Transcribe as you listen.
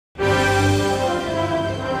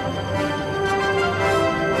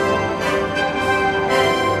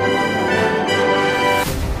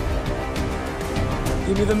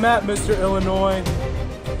map, Mr. Illinois.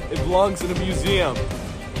 It belongs in a museum.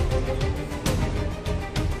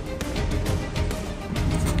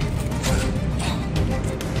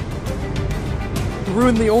 You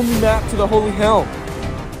ruined the only map to the Holy Helm.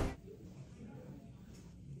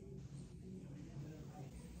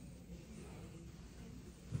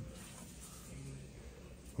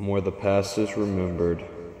 And where the past is remembered,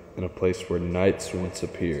 in a place where knights once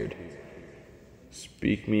appeared.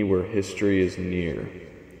 Speak me where history is near,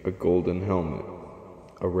 a golden helmet,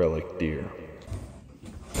 a relic dear.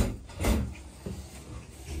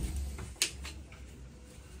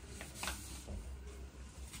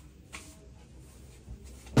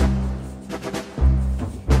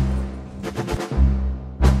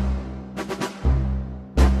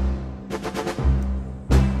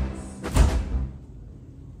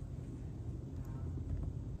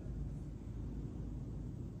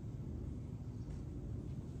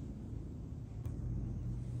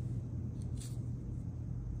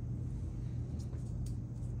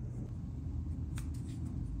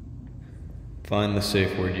 Find the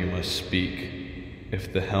safe word you must speak,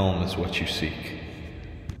 if the helm is what you seek.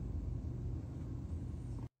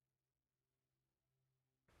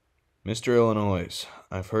 Mr. Illinois,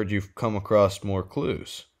 I've heard you've come across more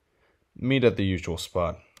clues. Meet at the usual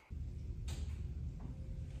spot.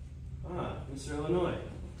 Ah, Mr. Illinois,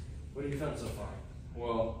 what have you found so far?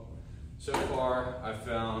 Well, so far I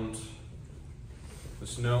found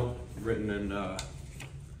this note written in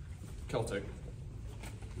Celtic.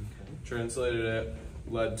 Translated it,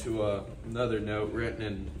 led to another note written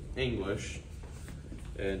in English,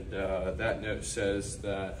 and that note says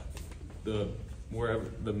that wherever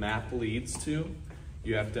the map leads to,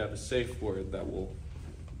 you have to have a safe word that will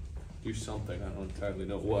do something. I don't entirely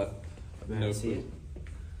know what. May I see it?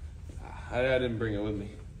 I didn't bring it with me.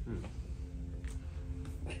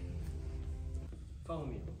 Follow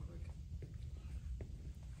me real quick.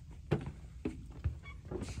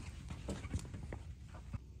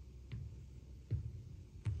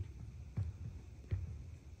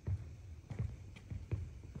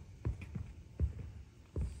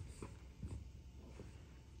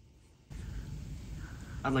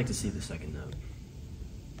 I'd like to see the second note.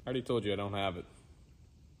 I already told you I don't have it.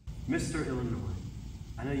 Mr. Illinois,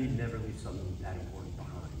 I know you'd never leave something that important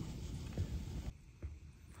behind.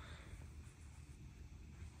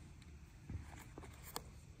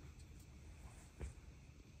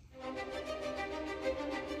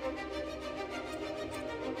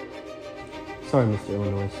 Sorry, Mr.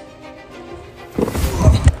 Illinois.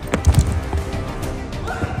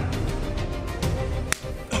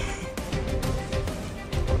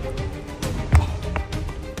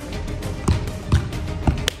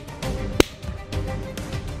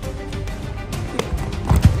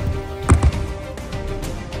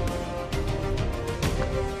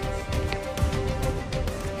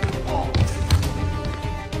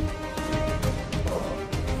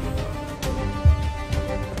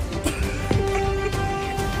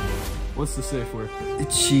 What's the safe word?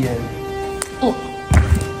 It's Sheehan.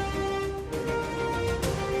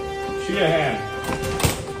 Sheehan.